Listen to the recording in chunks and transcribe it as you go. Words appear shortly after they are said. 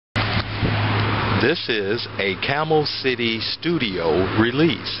This is a Camel City studio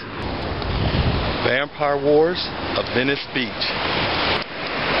release. Vampire Wars of Venice Beach.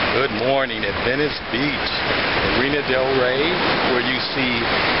 Good morning at Venice Beach, Marina del Rey, where you see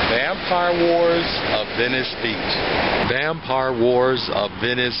Vampire Wars of Venice Beach. Vampire Wars of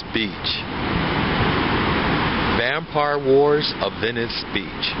Venice Beach. Vampire Wars of Venice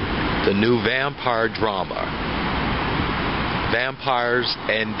Beach. The new vampire drama. Vampires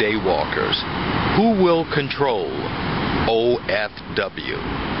and Daywalkers. Who will control OFW?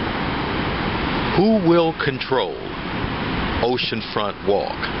 Who will control Oceanfront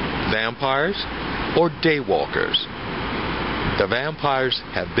Walk? Vampires or Daywalkers? The vampires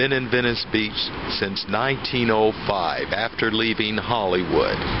have been in Venice Beach since 1905 after leaving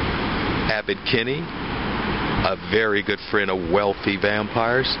Hollywood. Abbott Kinney, a very good friend of wealthy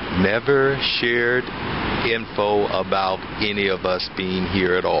vampires, never shared info about any of us being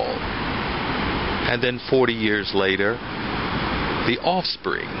here at all. And then 40 years later, the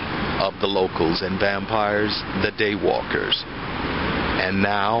offspring of the locals and vampires, the Daywalkers. And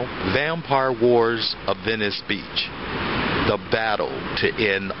now, Vampire Wars of Venice Beach. The battle to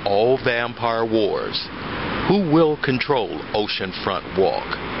end all vampire wars. Who will control Oceanfront Walk?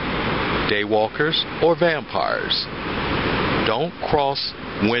 Daywalkers or vampires? Don't cross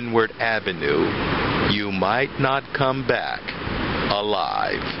Windward Avenue. You might not come back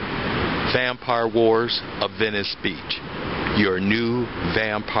alive. Vampire Wars of Venice Beach. Your new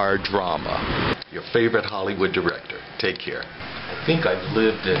vampire drama. Your favorite Hollywood director. Take care. I think I've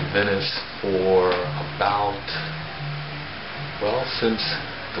lived in Venice for about, well, since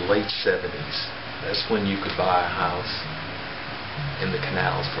the late 70s. That's when you could buy a house in the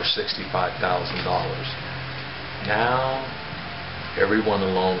canals for $65,000. Now, everyone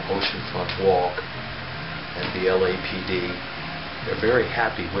along Oceanfront Walk and the LAPD, they're very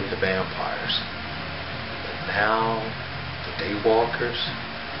happy with the vampires. But now, the Daywalkers,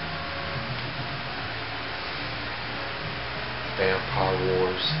 Vampire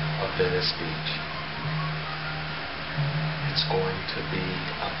Wars of Venice Beach. It's going to be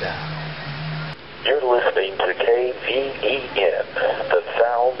a battle. You're listening to KVEN, the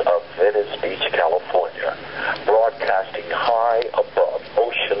sound of Venice Beach, California, broadcasting high above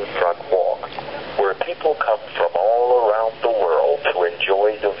Oceanfront Walk, where people come from all around the world to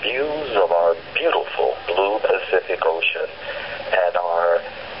enjoy the views of our beautiful blue Pacific Ocean and our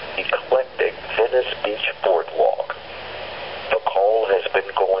eclectic Venice Beach boardwalk. The call has been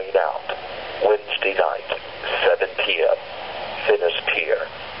going out Wednesday night, 7 p.m., Venice Pier.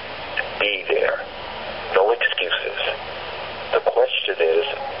 Be there. No excuses. The question is,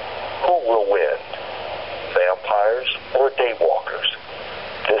 who will win? Vampires or Daywalkers?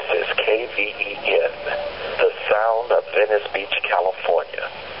 This is KVEN, the sound of Venice Beach, California.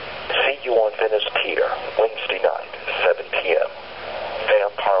 See you on Venice Pier, Wednesday night, 7 p.m.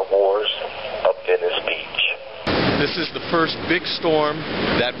 Vampire Wars of Venice Beach. This is the first big storm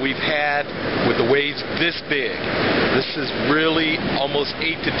that we've had with the waves this big. This is really almost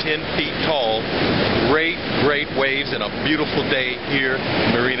 8 to 10 feet tall. Great, great waves and a beautiful day here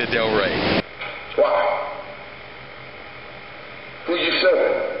in Marina del Rey. Wow. Who you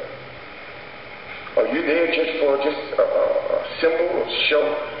serving? Are you there just for a simple show?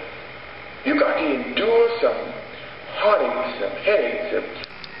 You got to endure some heartaches, some headaches,